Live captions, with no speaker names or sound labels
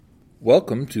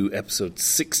Welcome to episode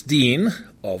 16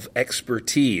 of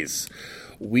Expertise.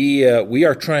 We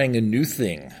are trying a new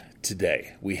thing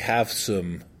today. We have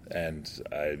some, and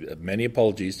many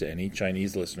apologies to any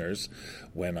Chinese listeners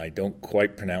when I don't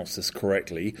quite pronounce this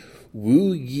correctly,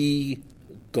 Wu Yi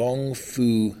Gong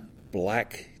Fu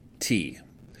Black Tea.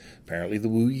 Apparently the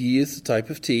Wu Yi is the type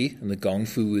of tea, and the Gong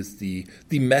Fu is the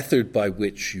method by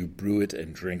which you brew it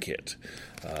and drink it.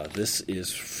 This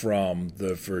is from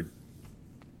the Verdant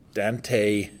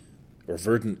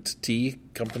Tea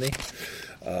Company.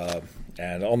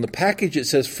 And on the package it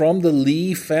says, from the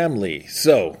Li family.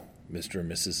 So, Mr. and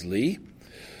Mrs. Li,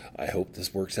 I hope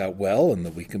this works out well and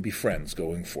that we can be friends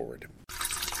going forward.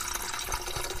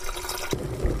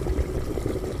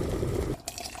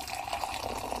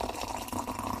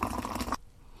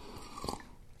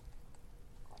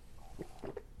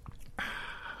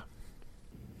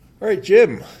 All right,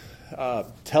 Jim,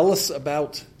 tell us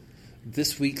about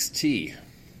this week's tea.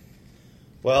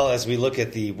 Well, as we look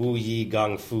at the Wu Yi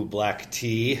Gong Fu Black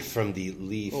Tea from the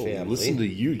Li family. Listen to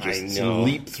you just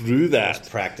leap through that. I was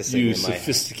practicing you in my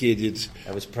sophisticated head.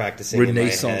 I was practicing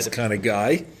Renaissance in my head. kind of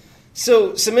guy.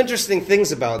 So, some interesting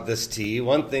things about this tea.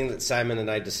 One thing that Simon and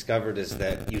I discovered is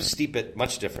that you steep it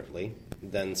much differently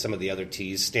than some of the other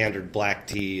teas. Standard black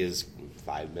tea is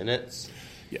 5 minutes.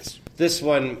 Yes. This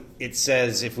one, it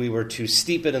says if we were to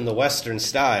steep it in the Western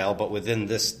style, but within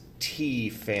this tea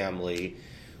family,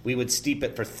 we would steep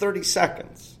it for 30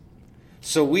 seconds.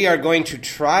 So we are going to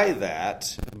try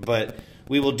that, but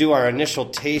we will do our initial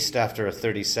taste after a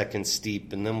 30-second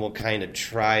steep, and then we'll kind of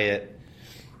try it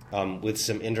with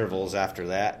some intervals after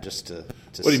that, just to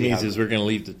see. What he means is we're going to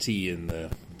leave the tea in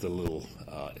the little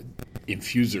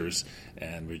infusers,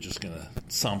 and we're just going to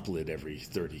sample it every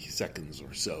 30 seconds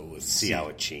or so. And see how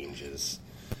it changes.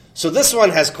 So this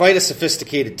one has quite a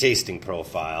sophisticated tasting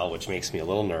profile, which makes me a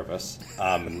little nervous.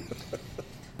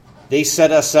 They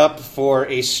set us up for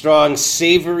a strong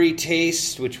savory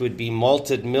taste, which would be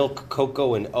malted milk,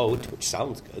 cocoa, and oat, which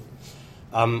sounds good.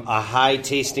 A high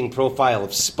tasting profile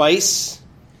of spice,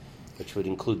 which would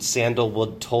include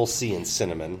sandalwood, tulsi, and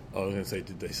cinnamon. Oh, I was going to say,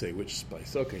 did they say which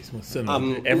spice? Okay, so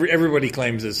cinnamon. Everybody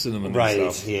claims it's cinnamon. Right,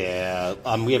 and stuff. Yeah.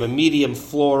 We have a medium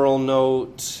floral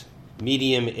note,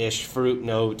 medium-ish fruit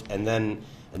note, and then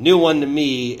a new one to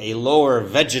me, a lower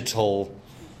vegetal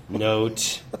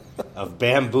note of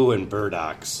bamboo and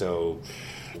burdock. So,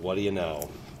 what do you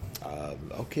know?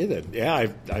 Okay then. Yeah,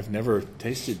 I've never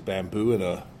tasted bamboo in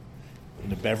a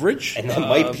beverage, and that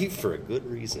might be for a good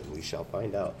reason. We shall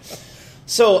find out.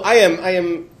 So I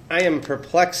am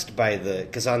perplexed by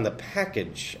because on the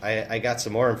package I got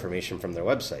some more information from their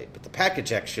website, but the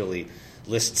package actually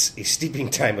lists a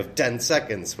steeping time of 10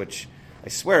 seconds, which I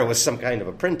swear was some kind of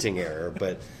a printing error.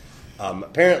 But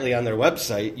apparently on their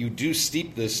website you do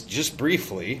steep this just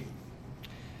briefly.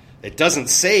 It doesn't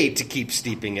say to keep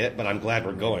steeping it, but I'm glad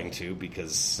we're going to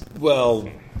because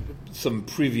some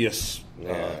previous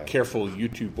careful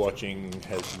YouTube watching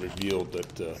has revealed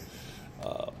that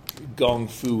Gong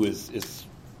Fu is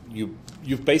you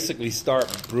basically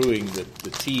start brewing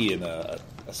the tea in a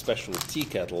special tea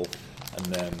kettle, and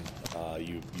then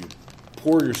you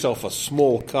pour yourself a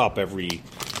small cup every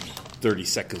 30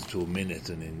 seconds to a minute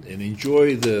and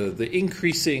enjoy the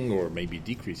increasing or maybe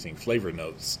decreasing flavor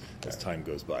notes as time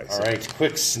goes by. All right,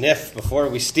 quick sniff before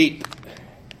we steep.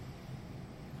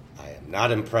 I am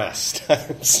not impressed.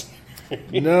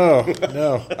 No.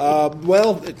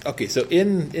 Okay, so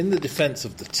in the defense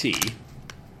of the tea,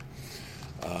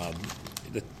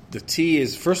 the tea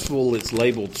is, first of all, it's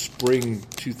labeled Spring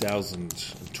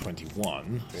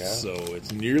 2021, so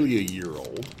it's nearly a year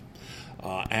old.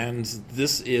 And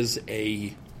this is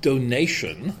a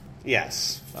donation.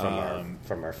 Yes,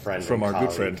 from our friend, from our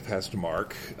good friend Pastor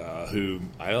Mark, who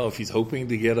I don't know if he's hoping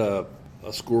to get a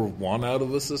score of 1 out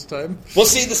of us this time. We'll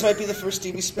see. This might be the first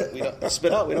tea we spit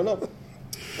out. We don't know.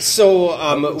 So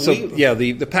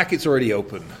the packet's already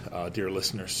open, dear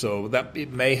listeners. So that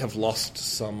it may have lost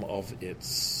some of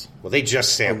its. Well, they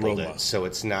just sampled aroma. it, so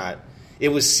it's not. It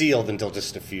was sealed until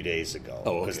just a few days ago.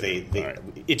 Oh, okay. Because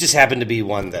it just happened to be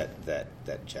one that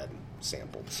Jed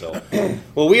sampled. So,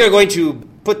 well, we are going to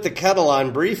put the kettle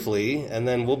on briefly, and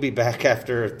then we'll be back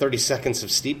after 30 seconds of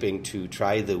steeping to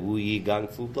try the Wu Yi Gong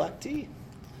Fu Black Tea.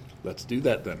 Let's do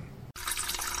that then.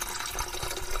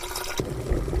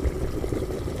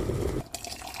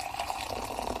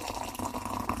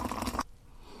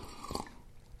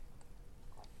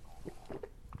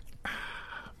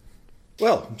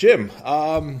 Well, Jim,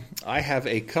 I have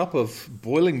a cup of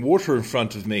boiling water in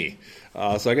front of me.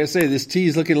 So I got to say, this tea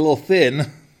is looking a little thin.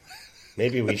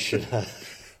 Maybe we should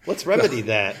Let's remedy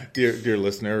that. Dear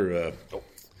listener,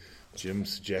 Jim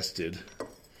suggested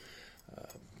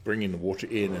bringing the water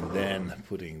in and then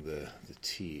putting the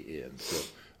tea in. So,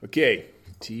 okay,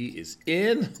 tea is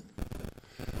in.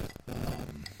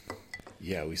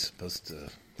 Yeah, we supposed to...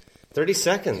 30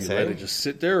 seconds, Do you let it just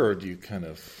sit there, or do you kind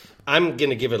of... I'm going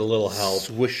to give it a little help.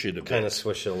 Swish it a bit. Kind of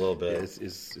swish it a little bit.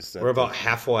 Is that We're about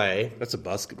halfway. That's a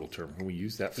basketball term. Can we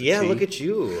use that for Yeah, tea? look at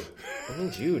you.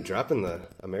 Look at you dropping the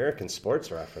American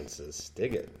sports references.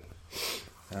 Dig it.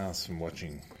 From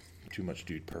watching too much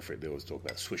Dude Perfect. They always talk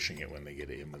about swishing it when they get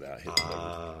it in without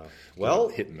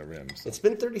hitting the rims. So. It's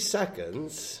been 30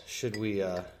 seconds. Should we...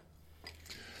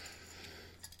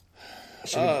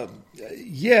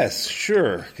 Yes,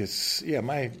 sure. Because,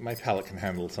 my palate can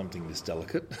handle something this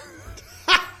delicate.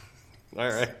 All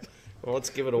right. Well, let's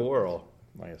give it a whirl.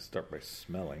 I start by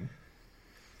smelling.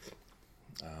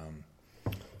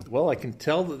 Well, I can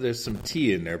tell that there's some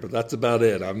tea in there, but that's about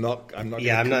it. I'm not going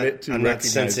to commit to I'm not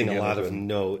sensing recognizing a lot of anything.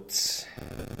 notes.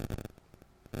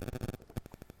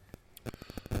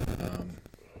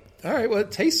 All right. Well, it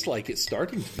tastes like it's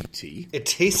starting to be tea. It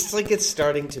tastes like it's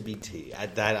starting to be tea.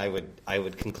 I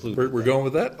would conclude. We're going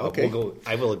with that. Okay.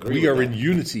 I will agree. We with are that. in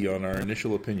unity on our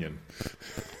initial opinion.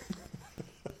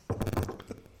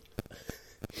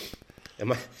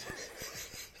 And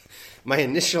my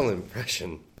initial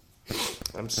impression.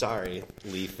 I'm sorry,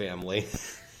 Lee family.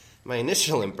 My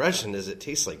initial impression is it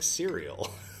tastes like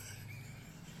cereal.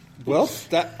 Well,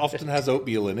 that often has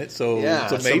oatmeal in it, so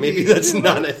maybe that's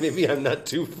not. Maybe I'm not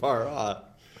too far off.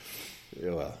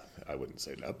 Yeah, well, I wouldn't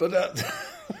say that, but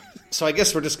so I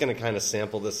guess we're just going to kind of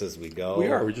sample this as we go. we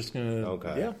are. We're just going to.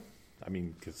 Okay. Yeah, I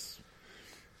mean, because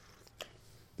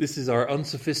this is our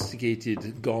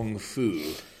unsophisticated gong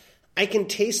fu. I can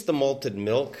taste the malted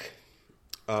milk.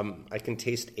 I can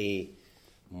taste a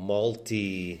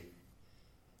malty.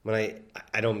 When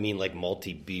I don't mean like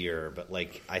malty beer, but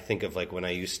like I think of like when I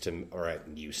used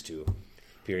to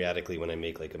periodically when I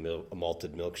make like a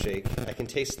malted milkshake, I can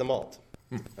taste the malt.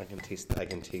 I can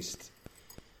taste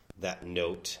that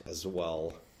note as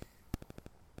well.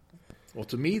 Well,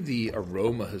 to me, the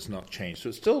aroma has not changed.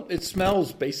 So it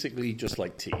smells basically just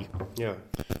like tea. Yeah.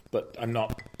 But I'm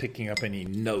not picking up any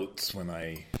notes when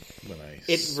I.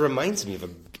 It reminds me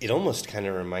it almost kind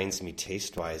of reminds me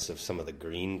taste-wise of some of the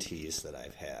green teas that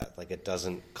I've had. Like it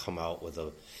doesn't come out with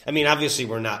a... I mean, obviously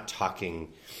we're not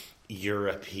talking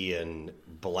European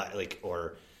black, like,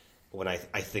 or when I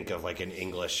think of like an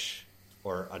English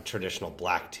or a traditional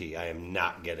black tea, I am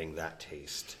not getting that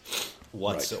taste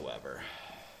whatsoever.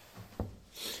 Right.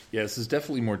 Yeah, this is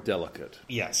definitely more delicate.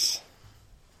 Yes.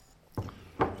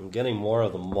 I'm getting more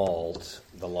of the malt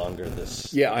the longer this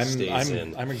stays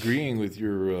in. I'm agreeing with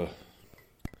your...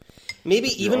 Maybe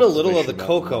even a little of the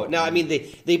cocoa. Now, I mean,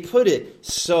 they put it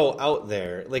so out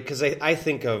there, like because I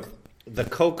think of the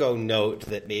cocoa note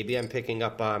that maybe I'm picking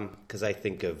up on because I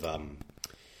think of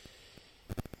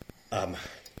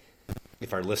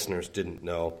if our listeners didn't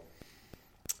know,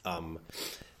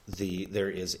 there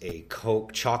is a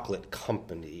chocolate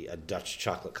company, a Dutch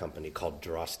chocolate company called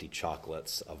Drosti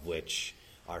Chocolates, of which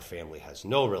our family has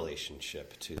no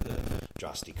relationship to the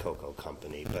Drosti Cocoa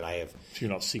Company, but I have. So you're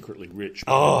not secretly rich.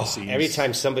 Every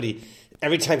time somebody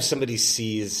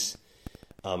sees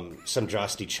some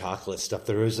Drosti chocolate stuff,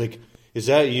 they're always like, "Is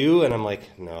that you?" And I'm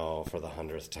like, "No, for the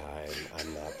 100th time,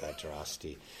 I'm not that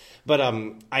Drosti." But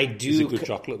I do. Is it good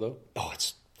chocolate though? Oh,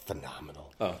 it's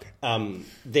phenomenal. Oh, okay.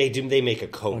 They make a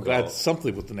cocoa. I'm glad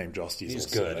something with the name Drosti is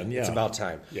also good. And yeah. It's about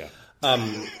time. Yeah.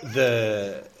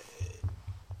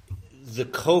 The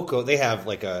cocoa, they have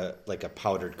like a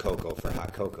powdered cocoa for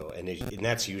hot cocoa, and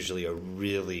that's usually a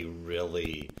really,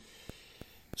 really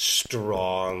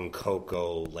strong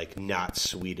cocoa, like not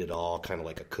sweet at all, kind of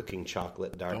like a cooking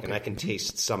chocolate dark. Okay. And I can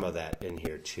taste some of that in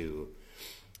here too.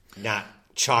 Not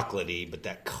chocolatey, but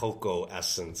that cocoa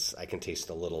essence, I can taste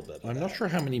a little bit. I'm not sure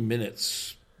how many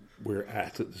minutes we're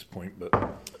at this point, but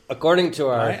according to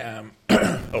our, I am.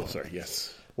 Oh, sorry.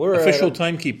 Yes. We're official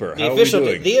timekeeper. How are we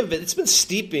doing? It's been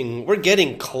steeping. We're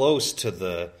getting close to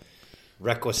the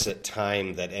requisite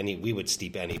time that we would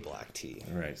steep any black tea.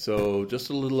 All right, so just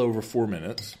a little over 4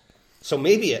 minutes. So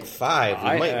maybe at 5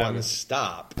 we might want to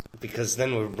stop because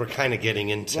then we're kind of getting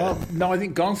into. Well, no, I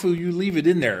think Gong Fu, you leave it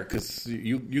in there because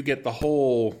you get the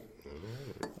whole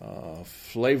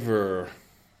flavor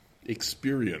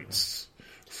experience.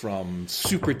 From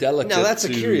super delicate. Now that's a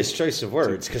curious choice of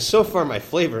words because so far my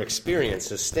flavor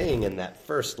experience is staying in that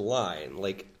first line.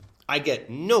 Like I get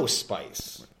no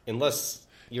spice unless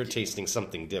you're tasting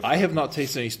something different. I have not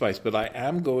tasted any spice, but I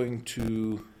am going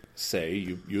to say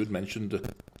you had mentioned a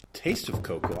taste of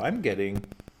cocoa. I'm getting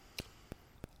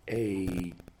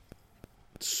a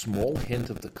small hint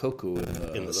of the cocoa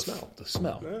in the smell. The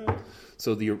smell.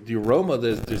 So the aroma,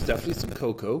 there's definitely some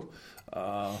cocoa.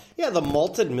 Yeah, the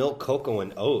malted milk, cocoa,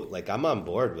 and oat. Like, I'm on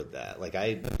board with that. Like,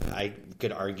 I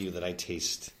could argue that I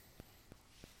taste,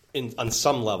 on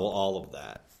some level, all of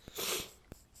that.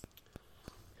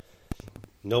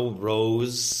 No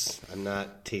rose. I'm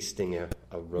not tasting a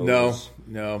rose.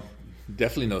 No,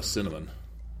 definitely no cinnamon.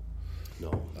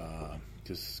 No.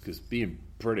 Because being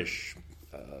British,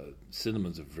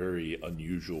 cinnamon's a very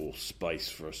unusual spice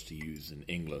for us to use in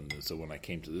England. And so when I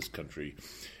came to this country,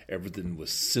 everything was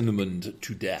cinnamoned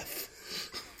to death.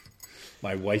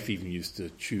 My wife even used to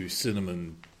chew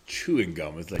cinnamon chewing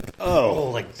gum. It's like,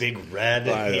 like Big Red.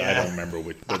 I don't remember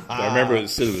which, but I remember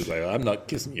cinnamon was like, I'm not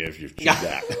kissing you if you've chewed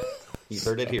that. You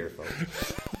heard it here,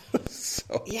 folks.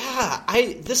 So,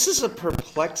 this is a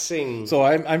perplexing. So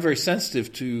I'm very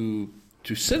sensitive to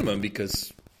cinnamon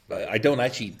because I don't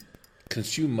actually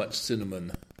consume much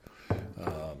cinnamon.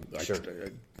 Sure.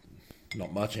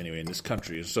 Not much anyway in this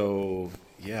country. So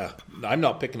yeah, I'm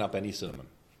not picking up any cinnamon.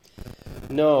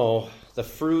 No, the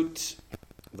fruit,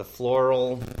 the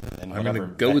floral, and I'm going to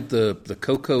go with the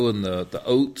cocoa and the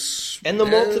oats and the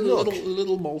malted milk. A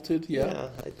little malted, yeah.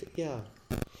 Yeah.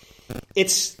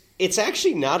 It's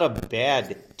actually not a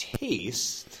bad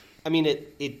taste. I mean,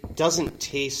 it doesn't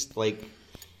taste like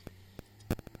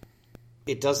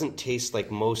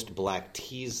most black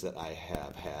teas that I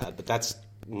have had, but that's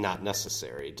not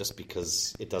necessary. Just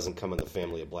because it doesn't come in the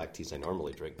family of black teas I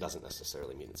normally drink doesn't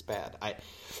necessarily mean it's bad.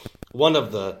 One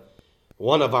of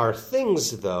our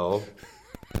things, though,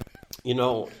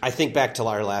 I think back to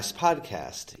our last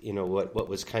podcast. What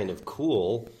was kind of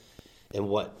cool, and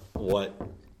what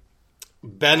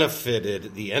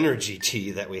benefited the energy tea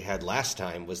that we had last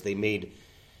time was they made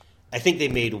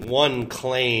one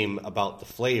claim about the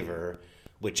flavor,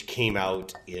 which came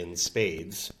out in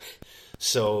spades.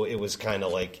 So it was kind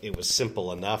of like, it was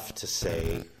simple enough to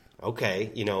say,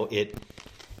 okay,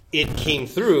 it came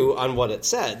through on what it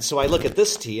said. So I look at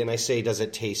this tea and I say, does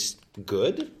it taste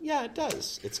good? Yeah, it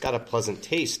does. It's got a pleasant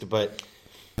taste, but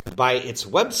by its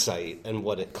website and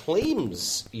what it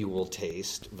claims you will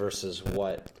taste versus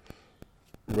what...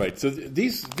 Right. So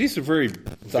these are very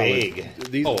valid.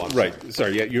 Vague. Right.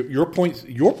 Sorry. Yeah. Your points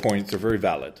are very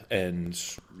valid, and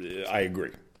I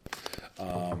agree.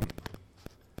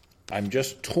 I'm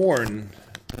just torn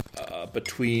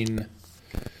between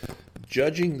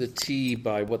judging the tea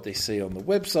by what they say on the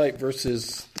website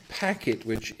versus the packet,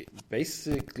 which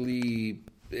basically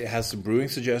has some brewing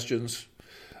suggestions.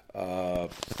 And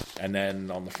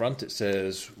then on the front it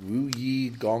says Wu Yi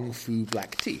Gong Fu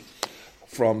Black Tea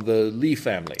from the Lee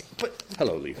family.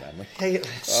 Hello, Lee family. Hey,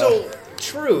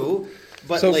 true,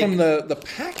 but so from the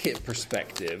packet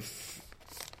perspective,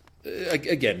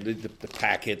 again, the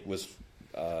packet was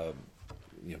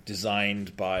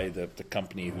designed by the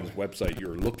company whose website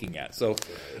you're looking at. So,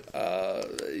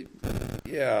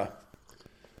 yeah.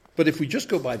 But if we just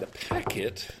go by the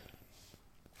packet,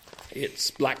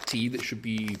 it's black tea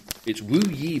it's Wu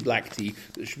Yi black tea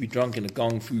that should be drunk in a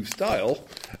Gong Fu style,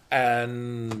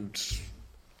 and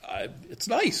it's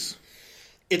nice.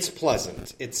 It's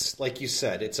pleasant. It's, like you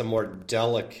said, it's a more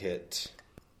delicate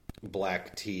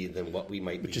black tea than what we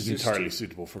might be used to. Which is entirely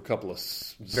suitable for a couple of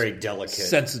very delicate,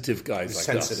 sensitive guys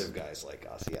like us. Sensitive guys like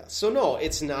us, yeah. So no,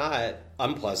 it's not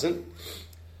unpleasant.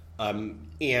 And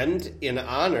in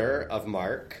honor of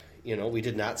Mark, we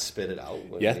did not spit it out.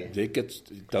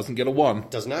 It doesn't get a 1.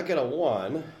 Does not get a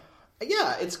 1.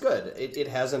 Yeah, it's good. It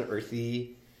has an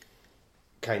earthy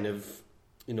kind of,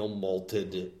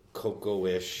 malted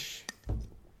cocoa-ish.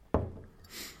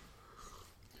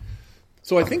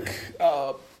 So I think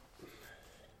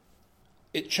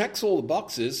it checks all the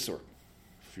boxes, or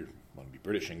if you want to be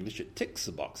British English, it ticks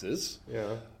the boxes.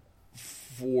 Yeah.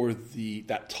 For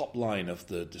that top line of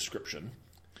the description.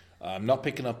 I'm not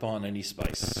picking up on any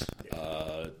spice.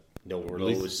 No or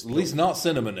rose. At least not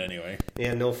cinnamon, anyway.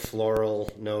 Yeah, no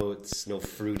floral notes, no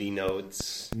fruity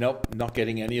notes. Nope, not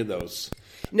getting any of those.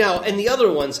 Now, and the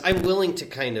other ones, I'm willing to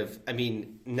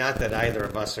not that either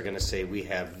of us are going to say we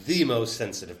have the most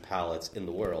sensitive palates in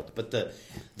the world, but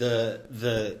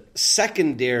the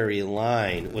secondary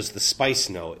line was the spice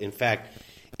note. In fact,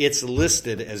 it's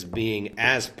listed as being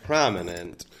as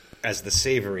prominent as the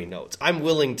savory notes. I'm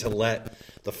willing to let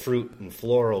the fruit and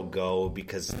floral go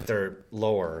because they're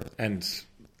lower. And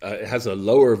it has a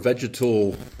lower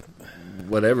vegetal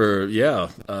whatever, yeah.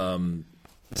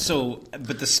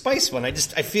 But the spice one, I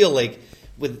feel like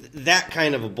with that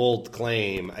kind of a bold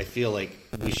claim, I feel like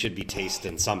we should be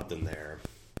tasting something there.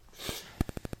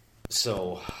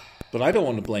 So, But I don't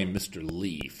want to blame Mr.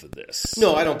 Lee for this.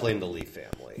 No, I don't blame the Lee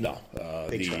family. No.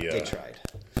 They tried.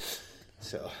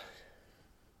 So...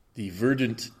 The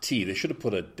Verdant tea. They should have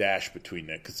put a dash between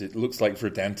it because it looks like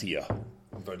Verdantia.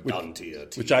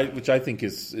 Verdantia tea. Which I think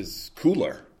is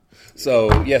cooler.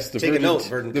 So yes, the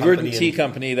Verdant Tea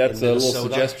Company. That's a little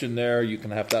suggestion there. You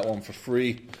can have that one for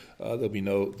free. There'll be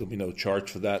no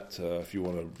charge for that if you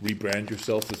want to rebrand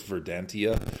yourself as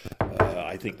Verdantia.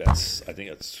 I think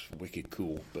that's wicked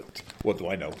cool. But what do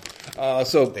I know?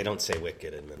 So they don't say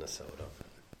wicked in Minnesota.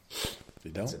 They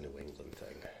don't. It's a New England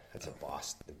thing. That's a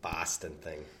Boston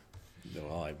thing. No,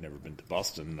 well, I've never been to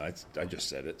Boston. I just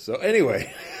said it. So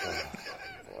anyway.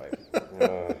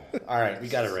 All right, we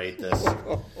got to rate this.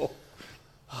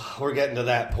 We're getting to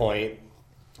that point.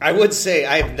 I would say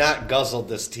I have not guzzled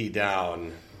this tea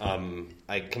down.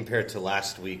 I compared to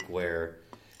last week, where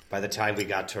by the time we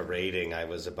got to rating, I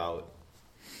was about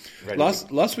ready.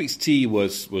 Last week's tea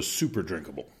was super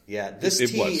drinkable. Yeah, this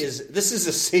is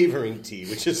a savoring tea,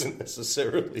 which isn't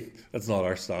necessarily. That's not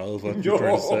our style, is what you're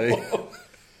trying to say.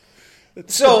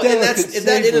 So, and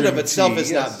that in and of itself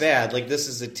is not bad. Like, this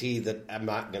is a tea that I'm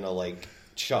not going to,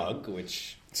 chug,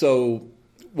 which... So,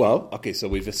 so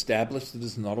we've established that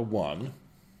it's not a 1.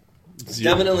 It's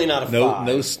definitely not a 5.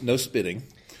 No spitting.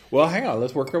 Well, hang on,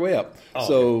 let's work our way up. Oh,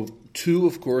 so, okay. 2,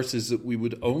 of course, is that we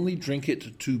would only drink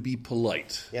it to be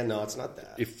polite. Yeah, no, it's not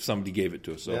that. If somebody gave it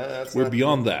to us. So, we're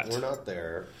beyond that. We're not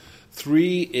there.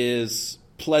 3 is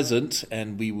pleasant,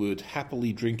 and we would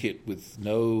happily drink it with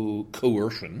no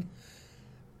coercion.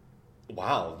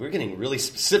 Wow, we're getting really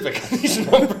specific on these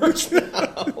numbers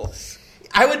now.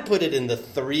 I would put it in the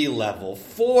 3 level.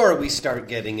 4, we start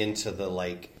getting into the,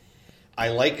 I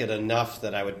like it enough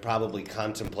that I would probably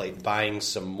contemplate buying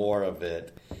some more of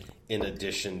it in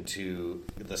addition to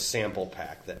the sample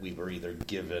pack that we were either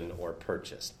given or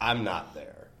purchased. I'm not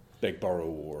there. Begged, borrow,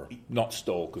 or not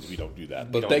stole, because we don't do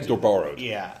that, but begged or borrowed.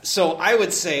 Yeah, so I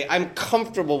would say I'm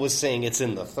comfortable with saying it's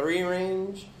in the 3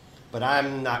 range, but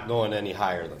I'm not going any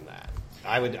higher than that.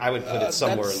 I would put it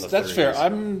somewhere in the 30s. That's fair.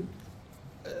 I'm...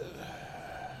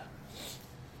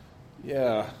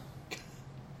 yeah.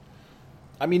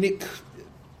 I mean, it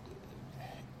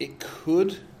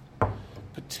could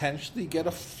potentially get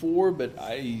a 4, but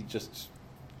I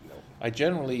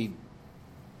generally...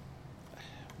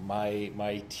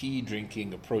 My tea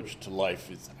drinking approach to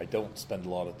life is I don't spend a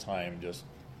lot of time just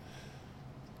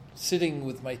sitting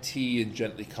with my tea and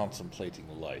gently contemplating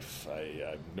life.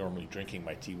 I'm normally drinking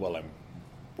my tea while I'm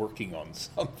working on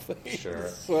something. Sure.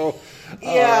 So,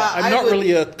 I'm not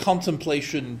really a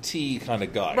contemplation tea kind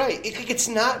of guy. Right. It's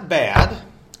not bad.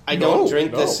 I don't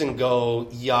drink this and go,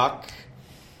 yuck.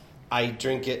 I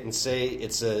drink it and say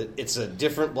it's a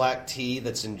different black tea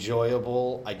that's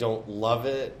enjoyable. I don't love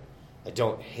it. I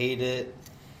don't hate it.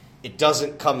 It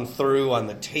doesn't come through on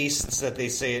the tastes that they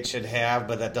say it should have,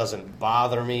 but that doesn't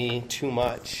bother me too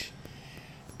much.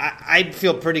 I'd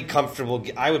feel pretty comfortable.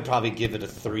 I would probably give it a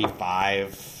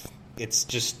 3.5.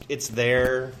 It's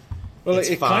there. Well, it's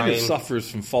it fine. Kind of suffers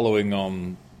from following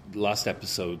on last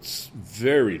episode's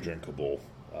very drinkable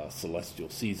Celestial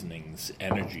Seasonings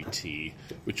energy tea,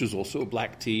 which is also a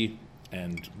black tea,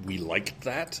 and we liked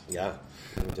that. Yeah,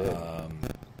 we did.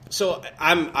 So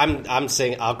I'm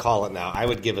saying I'll call it now. I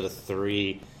would give it a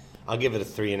 3. I'll give it a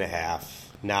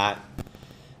 3.5.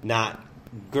 Not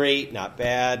great, not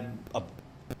bad,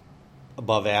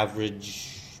 above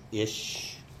average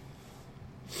ish.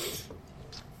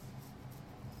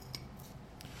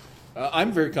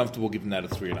 I'm very comfortable giving that a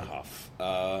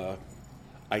 3.5.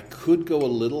 I could go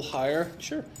a little higher.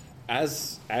 Sure.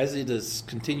 As it has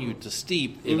continued to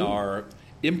steep in our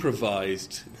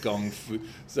improvised gong fu.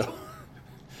 So.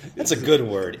 That's a good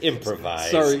word, improvise.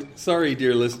 Sorry,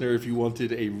 dear listener, if you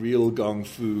wanted a real Gong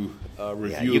Fu review.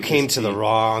 Yeah, you came to the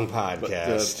wrong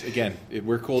podcast. But, again,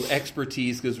 we're called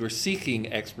expertise because we're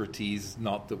seeking expertise,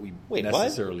 not that we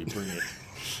necessarily bring it.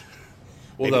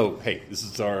 Although, hey, this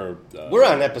is our... we're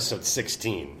on episode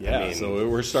 16. Yeah, so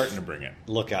we're starting to bring it.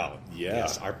 Look out. Yeah.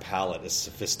 Yes, our palate is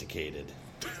sophisticated.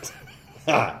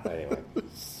 Anyway.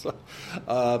 So,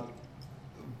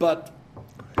 but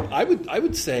I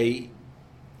would say...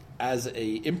 as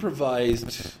a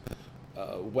improvised,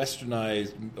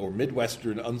 westernized, or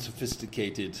Midwestern,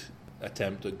 unsophisticated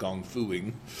attempt at gong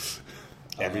fuing.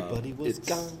 Everybody was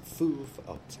gong fu.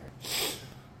 Oh, sorry.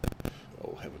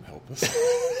 Oh, heaven help us.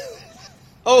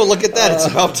 Oh, look at that. It's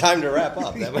about time to wrap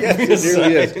up. That yes, it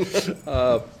really is.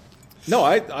 No,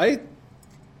 I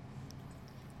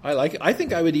like it. I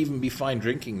think I would even be fine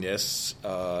drinking this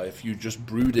if you just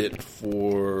brewed it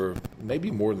for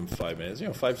maybe more than 5 minutes.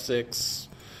 5, 6...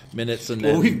 minutes, and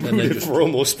then we brewed it for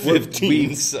almost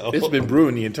 15. So it's been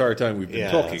brewing the entire time we've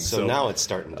been talking. So now it's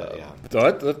starting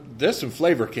to. There's some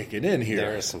flavor kicking in here.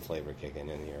 There is some flavor kicking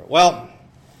in here. Well,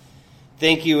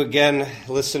 thank you again,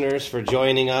 listeners, for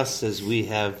joining us as we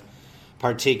have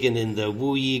partaken in the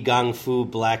Wu Yi Gang Fu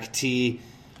black tea.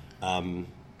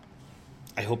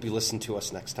 I hope you listen to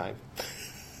us next time.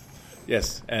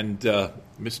 Yes, and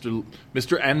Mr.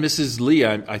 and Mrs. Lee,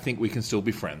 I think we can still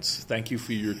be friends. Thank you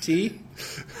for your tea,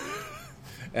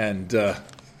 and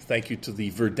thank you to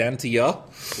the Verdantia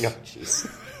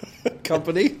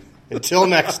company. Until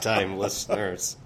next time, listeners.